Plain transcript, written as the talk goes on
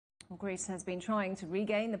Well, Greece has been trying to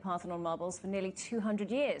regain the Parthenon marbles for nearly 200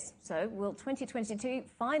 years. So will 2022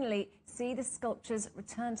 finally see the sculptures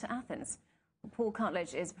return to Athens? Well, Paul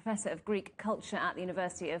Cartledge is Professor of Greek Culture at the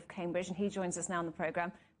University of Cambridge, and he joins us now on the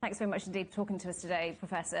programme. Thanks very much indeed for talking to us today,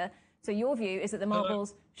 Professor. So your view is that the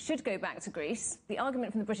marbles should go back to Greece. The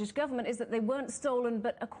argument from the British government is that they weren't stolen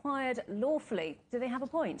but acquired lawfully. Do they have a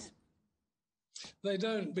point? They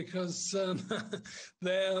don't, because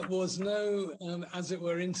there was no, as it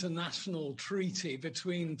were, international treaty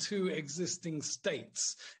between two existing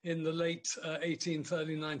states in the late 18th,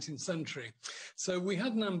 early 19th century. So we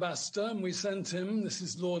had an ambassador and we sent him, this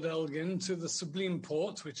is Lord Elgin, to the Sublime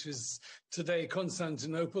Porte, which is today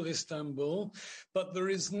Constantinople, Istanbul, but there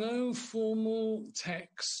is no formal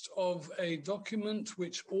text of a document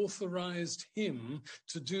which authorized him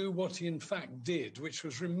to do what he in fact did, which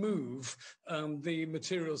was remove the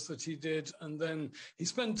materials that he did. And then he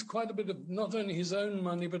spent quite a bit of not only his own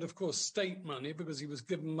money, but of course state money, because he was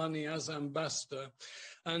given money as ambassador.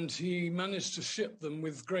 And he managed to ship them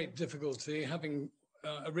with great difficulty, having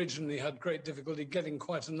originally had great difficulty getting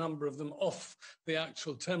quite a number of them off the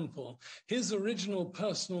actual temple. His original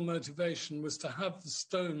personal motivation was to have the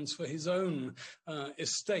stones for his own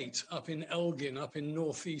estate up in Elgin, up in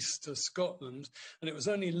northeast Scotland. And it was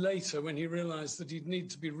only later, when he realized that he'd need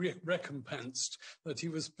to be recompensed, that he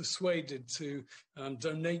was persuaded to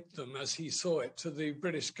donate them, as he saw it, to the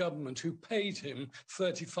British government, who paid him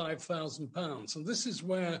 £35,000. And this is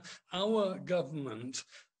where our government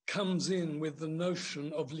comes in with the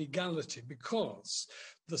notion of legality, because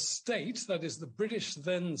the state, that is the British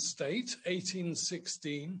then state,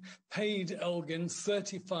 1816, paid Elgin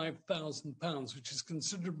 £35,000, which is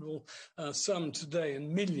considerable sum today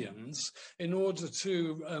in millions, in order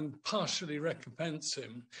to partially recompense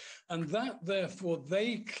him. And that, therefore,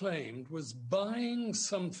 they claimed was buying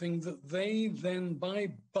something that they then,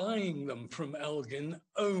 by buying them from Elgin,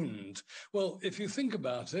 owned. Well, if you think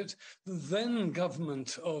about it, the then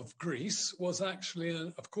government of Greece was actually,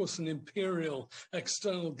 of course, an imperial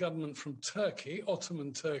external government from Turkey,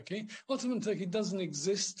 Ottoman Turkey. Ottoman Turkey doesn't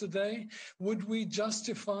exist today. Would we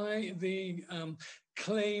justify the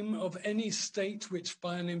claim of any state which,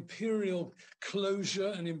 by an imperial closure,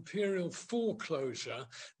 an imperial foreclosure,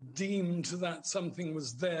 deemed that something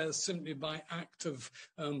was theirs simply by act of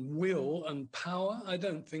will and power? I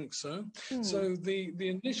don't think so. So the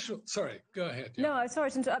initial... Sorry, go ahead. Yeah. No, sorry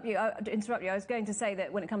to interrupt you. I was going to say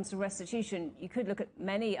that when it comes to restitution, you could look at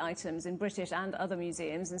many items in British and other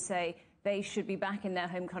museums and say they should be back in their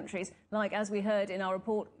home countries, like, as we heard in our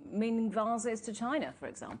report, Ming vases to China, for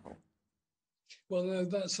example. Well, no,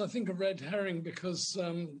 that's, I think, a red herring, because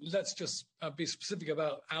let's just be specific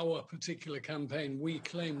about our particular campaign. We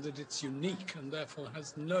claim that it's unique and therefore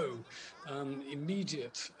has no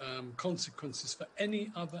immediate consequences for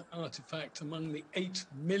any other artifact among the 8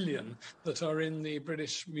 million that are in the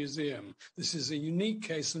British Museum. This is a unique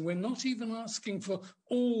case, and we're not even asking for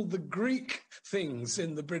all the Greek things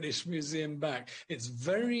in the British Museum back. It's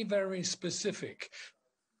very, very specific.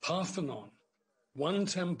 Parthenon, one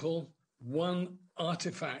temple, one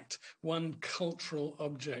artifact, one cultural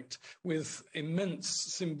object, with immense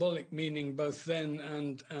symbolic meaning both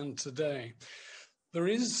then and today. There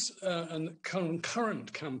is a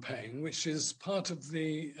concurrent campaign, which is part of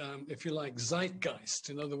the, if you like, zeitgeist,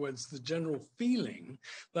 in other words, the general feeling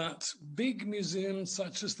that big museums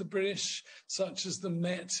such as the British, such as the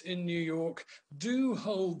Met in New York, do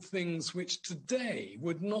hold things which today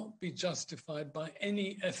would not be justified by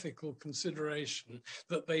any ethical consideration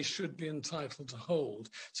that they should be entitled to hold.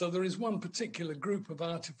 So there is one particular group of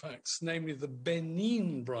artifacts, namely the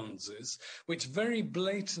Benin bronzes, which very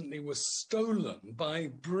blatantly were stolen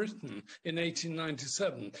by Britain in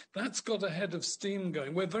 1897. That's got a head of steam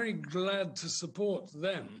going. We're very glad to support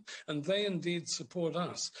them, and they indeed support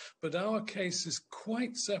us. But our case is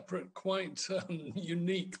quite separate, quite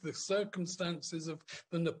unique. The circumstances of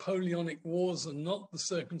the Napoleonic Wars are not the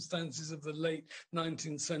circumstances of the late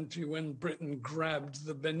 19th century, when Britain grabbed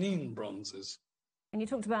the Benin bronzes. And you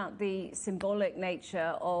talked about the symbolic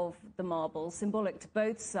nature of the marbles, symbolic to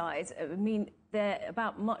both sides. I mean, they're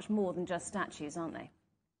about much more than just statues, aren't they?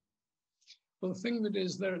 Well, the thing of it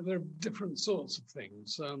is, there are different sorts of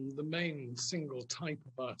things. The main single type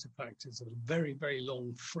of artifact is a very, very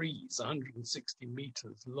long frieze, 160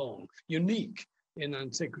 meters long, unique in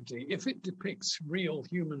antiquity. If it depicts real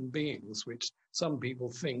human beings, which some people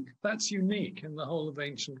think, that's unique in the whole of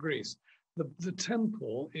ancient Greece. The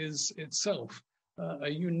temple is itself a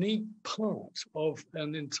unique part of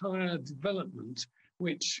an entire development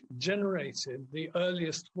which generated the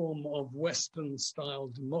earliest form of Western-style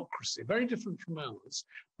democracy, very different from ours,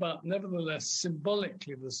 but nevertheless,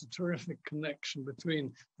 symbolically, there's a terrific connection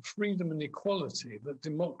between freedom and equality that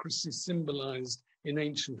democracy symbolized in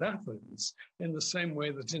ancient Athens, in the same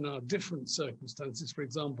way that in our different circumstances, for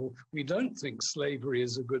example, we don't think slavery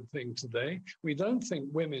is a good thing today. We don't think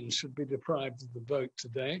women should be deprived of the vote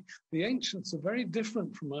today. The ancients are very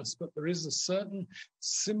different from us, but there is a certain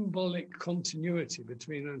symbolic continuity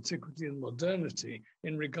between antiquity and modernity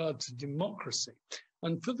in regard to democracy.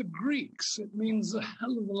 And for the Greeks, it means a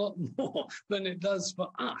hell of a lot more than it does for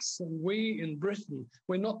us. And we in Britain,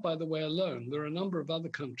 we're not, by the way, alone. There are a number of other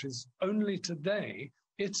countries. Only today,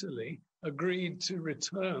 Italy agreed to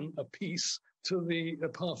return a piece to the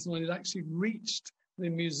Parthenon. It actually reached the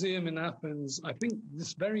museum in Athens, I think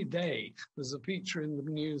this very day. There's a feature in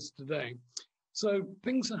the news today. So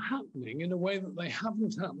things are happening in a way that they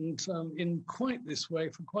haven't happened in quite this way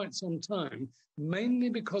for quite some time, mainly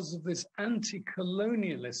because of this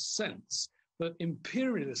anti-colonialist sense that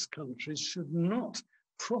imperialist countries should not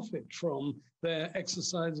profit from their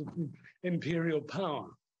exercise of imperial power.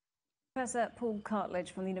 Professor Paul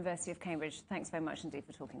Cartledge from the University of Cambridge, thanks very much indeed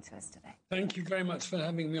for talking to us today. Thank you very much for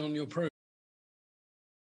having me on your program.